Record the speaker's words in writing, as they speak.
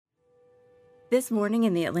This morning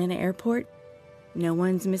in the Atlanta airport, no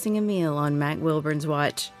one's missing a meal on Mac Wilburn's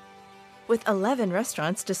watch. With 11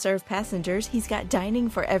 restaurants to serve passengers, he's got dining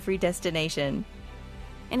for every destination.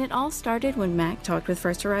 And it all started when Mac talked with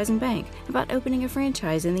First Horizon Bank about opening a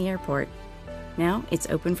franchise in the airport. Now it's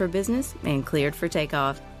open for business and cleared for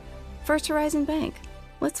takeoff. First Horizon Bank.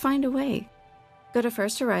 Let's find a way. Go to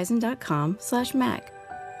firsthorizon.com/Mac.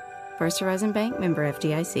 First Horizon Bank, member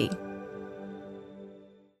FDIC.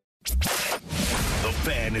 The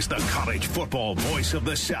Fan is the college football voice of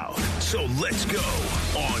the South. So let's go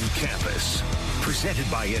on campus. Presented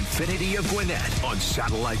by Infinity of Gwinnett on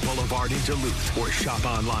Satellite Boulevard in Duluth, or shop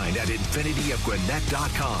online at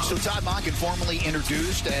infinityofgwinnett.com. So Todd Monken, formally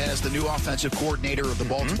introduced as the new offensive coordinator of the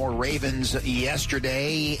Baltimore Ravens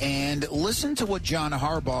yesterday, and listen to what John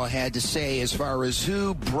Harbaugh had to say as far as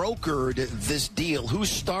who brokered this deal, who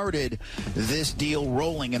started this deal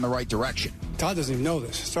rolling in the right direction. Todd doesn't even know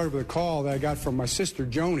this. It started with a call that I got from my sister,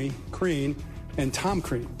 Joni Crean, and Tom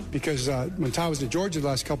Crean, because when Todd was at Georgia the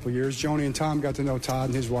last couple of years, Joni and Tom got to know Todd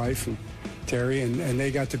and his wife and Terry, and they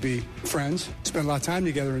got to be friends, spent a lot of time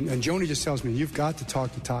together, and Joni just tells me, you've got to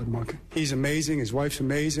talk to Todd Monken. He's amazing. His wife's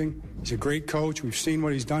amazing. He's a great coach. We've seen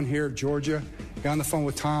what he's done here at Georgia. Got on the phone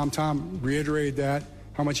with Tom. Tom reiterated that,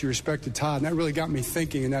 how much he respected Todd, and that really got me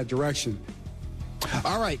thinking in that direction.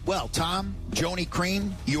 All right, well, Tom, Joni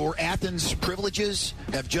Crean, your Athens privileges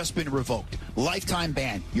have just been revoked. Lifetime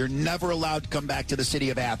ban. You're never allowed to come back to the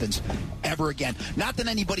city of Athens ever again. Not that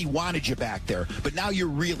anybody wanted you back there, but now you're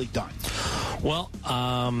really done. Well,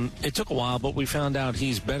 it took a while, but we found out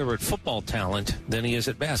he's better at football talent than he is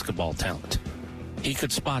at basketball talent. He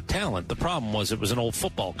could spot talent. The problem was it was an old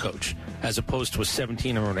football coach as opposed to a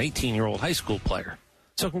 17 or an 18-year-old high school player.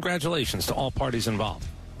 So congratulations to all parties involved.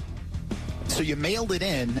 So you mailed it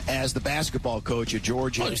in as the basketball coach at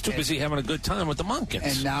Georgia. Oh, he's too busy having a good time with the Monkins.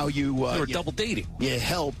 And now you were double dating. You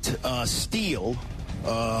helped steal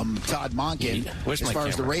Todd Monken, as far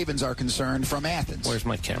as the Ravens are concerned, from Athens. Where's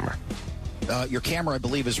my camera? Your camera, I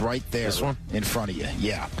believe, is right there. This one? In front of you,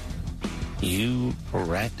 yeah. You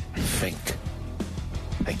rat fink.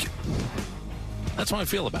 Thank you. That's how I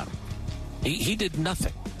feel about him. He did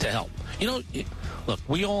nothing to help. You know, look,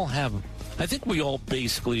 we all have... I think we all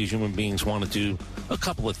basically, as human beings, want to do a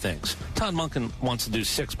couple of things. Todd Monken wants to do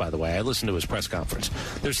 6, by the way. I listened to his press conference.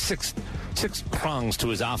 There's six prongs to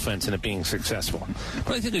his offense and it being successful.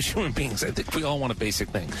 But I think as human beings, I think we all want a basic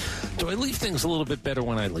thing. Do I leave things a little bit better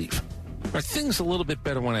when I leave? Are things a little bit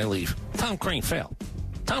better when I leave? Tom Crean failed.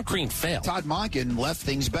 Tom Crean failed. Todd Monken left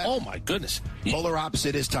things better. Oh, my goodness. Polar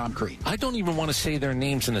opposite is Tom Crean. I don't even want to say their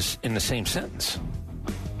names in the same sentence.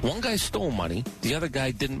 One guy stole money. The other guy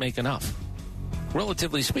didn't make enough.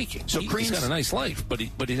 Relatively speaking. So he's got a nice life, but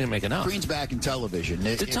he didn't make enough. Crean's back in television.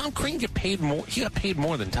 Did Tom Crean get paid more? He got paid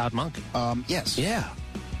more than Todd Monken. Yes. Yeah.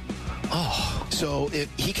 Oh. So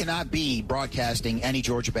he cannot be broadcasting any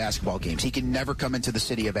Georgia basketball games. He can never come into the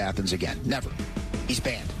city of Athens again. Never. He's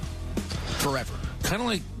banned. Forever. Kind of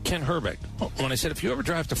like Ken Herbeck. When I said, if you ever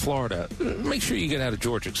drive to Florida, make sure you get out of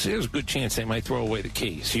Georgia, because there's a good chance they might throw away the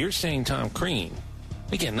key. So you're saying Tom Crean,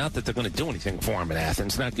 again, not that they're going to do anything for him in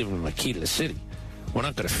Athens, not giving him a key to the city. We're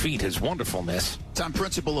not going to feed his wonderfulness. It's on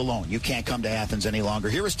principle alone. You can't come to Athens any longer.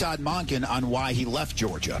 Here is Todd Monken on why he left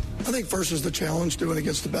Georgia. I think first is the challenge, doing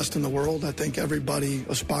against the best in the world. I think everybody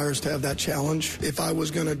aspires to have that challenge. If I was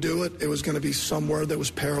going to do it, it was going to be somewhere that was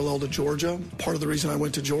parallel to Georgia. Part of the reason I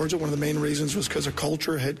went to Georgia, one of the main reasons, was because of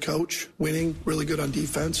culture, head coach, winning, really good on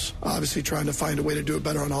defense, obviously trying to find a way to do it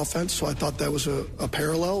better on offense. So I thought that was a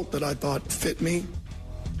parallel that I thought fit me.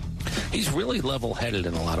 He's really level-headed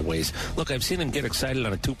in a lot of ways. Look, I've seen him get excited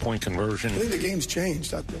on a 2-point conversion. I think the game's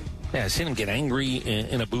changed, I think. Yeah, I've seen him get angry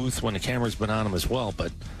in a booth when the camera's been on him as well,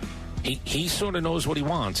 but he sort of knows what he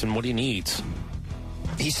wants and what he needs.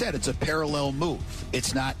 He said it's a parallel move.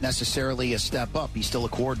 It's not necessarily a step up. He's still a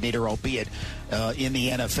coordinator, albeit in the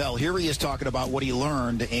NFL. Here he is talking about what he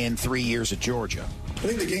learned in 3 years at Georgia. I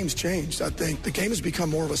think the game's changed. I think the game has become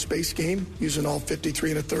more of a space game, using all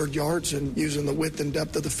 53 1/3 yards and using the width and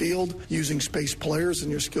depth of the field, using space players and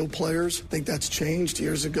your skilled players. I think that's changed.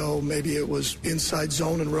 Years ago, maybe it was inside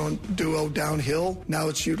zone and run duo downhill. Now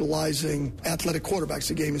it's utilizing athletic quarterbacks.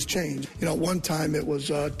 The game has changed. You know, at one time it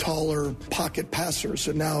was taller pocket passers,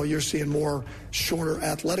 and now you're seeing more shorter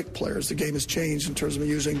athletic players. The game has changed in terms of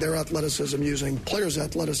using their athleticism, using players'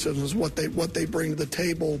 athleticism is what they bring to the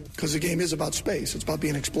table, because the game is about space. It's about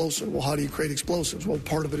being explosive. Well, how do you create explosives? Well,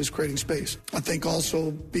 part of it is creating space. I think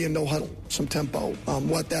also being no huddle, some tempo,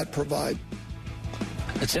 what that provide.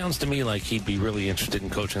 It sounds to me like he'd be really interested in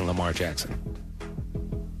coaching Lamar Jackson.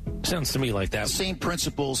 Sounds to me like that. The same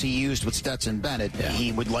principles he used with Stetson Bennett,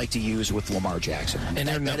 he would like to use with Lamar Jackson. And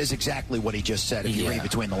that is exactly what he just said if you read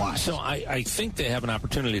between the lines. So I think they have an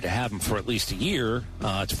opportunity to have him for at least a year.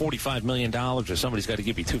 It's $45 million, or somebody's got to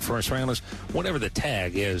give you 2 first-rounders. Whatever the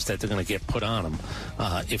tag is that they're going to get put on him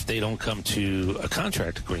if they don't come to a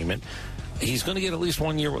contract agreement, he's going to get at least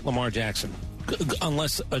 1 year with Lamar Jackson,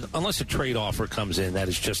 unless a trade offer comes in that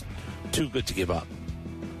is just too good to give up.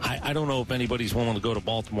 I don't know if anybody's willing to go to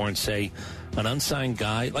Baltimore and say an unsigned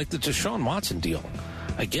guy, like the Deshaun Watson deal.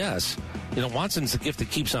 I guess, Watson's the gift that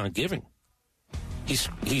keeps on giving.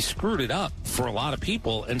 He screwed it up for a lot of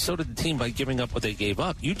people, and so did the team by giving up what they gave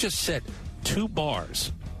up. You just set 2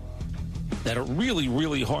 bars that are really,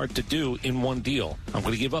 really hard to do in one deal. I'm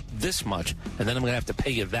going to give up this much, and then I'm going to have to pay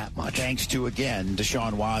you that much. Thanks to, again,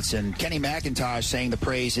 Deshaun Watson. Kenny McIntosh saying the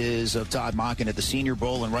praises of Todd Monken at the Senior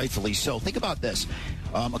Bowl, and rightfully so. Think about this.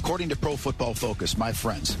 According to Pro Football Focus, my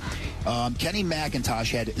friends, Kenny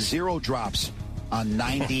McIntosh had 0 drops on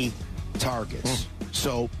 90 targets.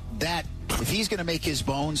 So that, if he's going to make his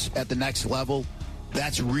bones at the next level,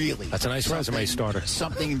 that's a nice resume starter.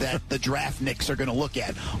 Something that the draftniks are going to look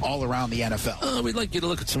at all around the NFL. We'd like you to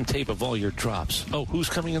look at some tape of all your drops. Oh, who's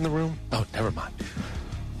coming in the room? Oh, never mind.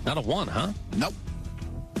 Not a 1, huh? Nope.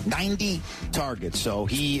 90 targets. So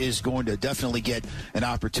he is going to definitely get an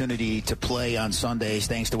opportunity to play on Sundays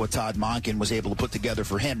thanks to what Todd Monken was able to put together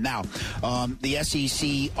for him. Now, the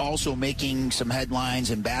SEC also making some headlines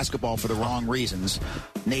in basketball for the wrong reasons.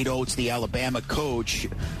 Nate Oates, the Alabama coach,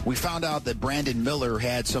 we found out that Brandon Miller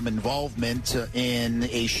had some involvement in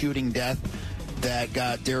a shooting death that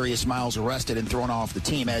got Darius Miles arrested and thrown off the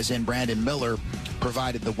team, as in Brandon Miller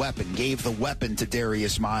provided the weapon, gave the weapon to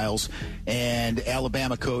Darius Miles, and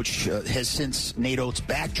Alabama coach has since, Nate Oates,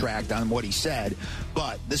 backtracked on what he said,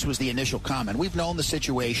 but this was the initial comment. We've known the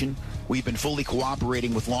situation. We've been fully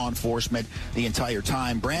cooperating with law enforcement the entire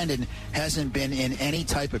time. Brandon hasn't been in any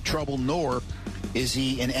type of trouble, nor is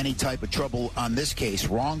he in any type of trouble on this case.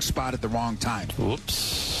 Wrong spot at the wrong time.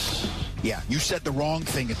 Whoops. Yeah, you said the wrong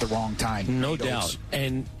thing at the wrong time. No doubt.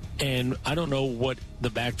 And I don't know what the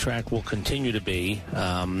backtrack will continue to be.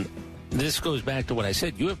 This goes back to what I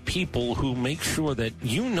said. You have people who make sure that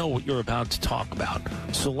you know what you're about to talk about.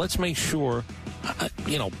 So let's make sure,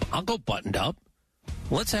 I'll go buttoned up.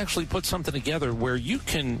 Let's actually put something together where you're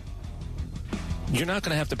not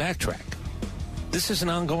going to have to backtrack. This is an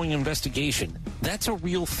ongoing investigation. That's a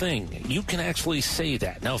real thing. You can actually say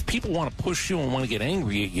that. Now, if people want to push you and want to get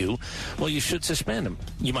angry at you, well, you should suspend them.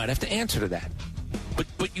 You might have to answer to that.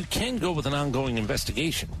 But you can go with an ongoing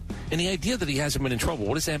investigation. And the idea that he hasn't been in trouble,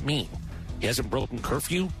 what does that mean? He hasn't broken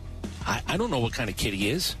curfew? I don't know what kind of kid he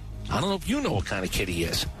is. I don't know if you know what kind of kid he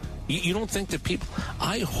is. You don't think that people...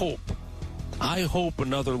 I hope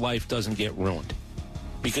another life doesn't get ruined.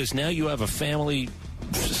 Because now you have a family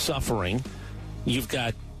suffering. You've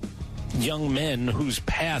got young men whose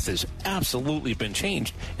path has absolutely been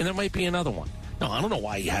changed, and there might be another one. No, I don't know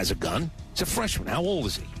why he has a gun. He's a freshman. How old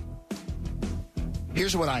is he?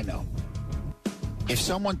 Here's what I know. If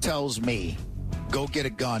someone tells me, go get a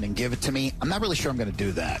gun and give it to me, I'm not really sure I'm going to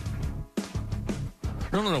do that.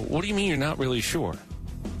 No. What do you mean you're not really sure?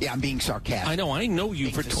 Yeah, I'm being sarcastic. I know. I know you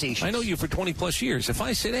for 20 plus years. If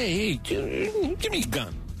I said, hey, give me a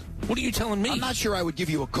gun. What are you telling me? I'm not sure I would give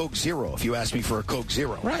you a Coke Zero if you asked me for a Coke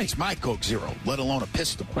Zero. Right. It's my Coke Zero, let alone a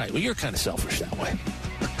pistol. Right. Well, you're kind of selfish that way.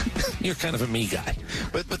 You're kind of a me guy.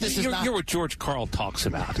 But this is not... You're what George Carl talks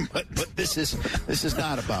about. But this is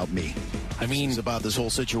not about me. I mean... It's about this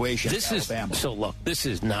whole situation in Alabama. So, look, this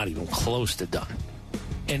is not even close to done.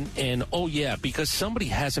 And oh, yeah, because somebody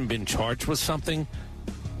hasn't been charged with something,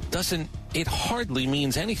 it hardly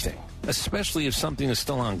means anything, especially if something is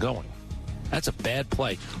still ongoing. That's a bad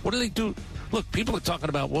play. What do they do? Look, people are talking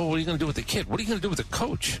about, well, what are you going to do with the kid? What are you going to do with the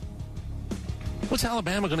coach? What's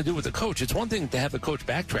Alabama going to do with the coach? It's one thing to have the coach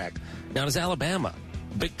backtrack. Now, does Alabama,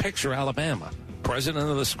 big picture Alabama, president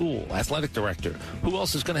of the school, athletic director, who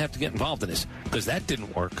else is going to have to get involved in this? Because that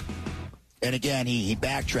didn't work. And again, he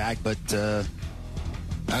backtracked, but I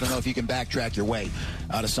don't know if you can backtrack your way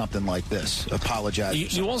out of something like this.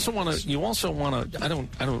 Apologize. You also want to. I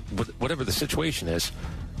don't. Whatever the situation is,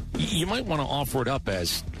 you might want to offer it up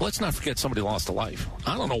as, let's not forget somebody lost a life.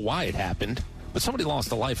 I don't know why it happened, but somebody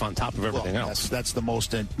lost a life on top of everything else. That's the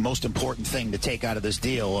most important thing to take out of this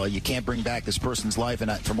deal. You can't bring back this person's life,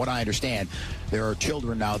 and from what I understand, there are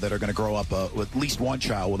children now that are going to grow up with at least one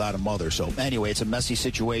child without a mother. So anyway, it's a messy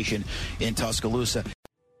situation in Tuscaloosa.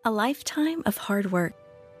 A lifetime of hard work.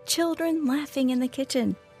 Children laughing in the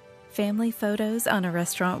kitchen. Family photos on a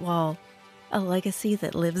restaurant wall. A legacy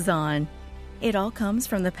that lives on. It all comes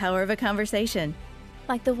from the power of a conversation.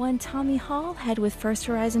 Like the one Tommy Hall had with First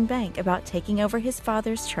Horizon Bank about taking over his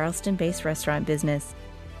father's Charleston-based restaurant business.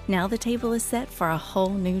 Now the table is set for a whole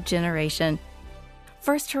new generation.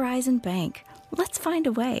 First Horizon Bank. Let's find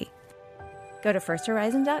a way. Go to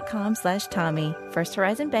firsthorizon.com/Tommy. First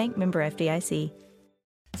Horizon Bank, member FDIC.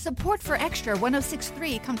 Support for Extra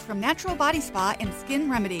 106.3 comes from Natural Body Spa and Skin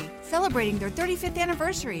Remedy, celebrating their 35th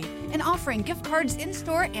anniversary and offering gift cards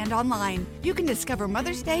in-store and online. You can discover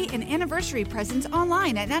Mother's Day and anniversary presents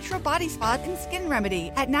online at Natural Body Spa and Skin Remedy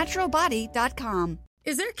at naturalbody.com.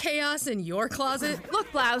 Is there chaos in your closet?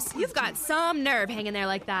 Look, Blouse, you've got some nerve hanging there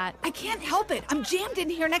like that. I can't help it. I'm jammed in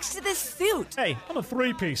here next to this suit. Hey, I'm a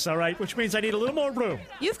three-piece, all right, which means I need a little more room.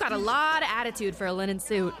 You've got a lot of attitude for a linen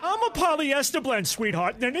suit. I'm a polyester blend,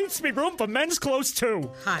 sweetheart, and there needs to be room for men's clothes, too.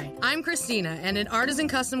 Hi, I'm Christina, and at Artisan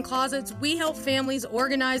Custom Closets, we help families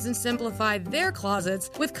organize and simplify their closets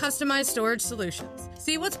with customized storage solutions.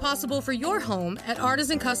 See what's possible for your home at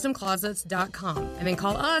artisancustomclosets.com, and then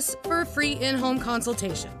call us for a free in-home consultation.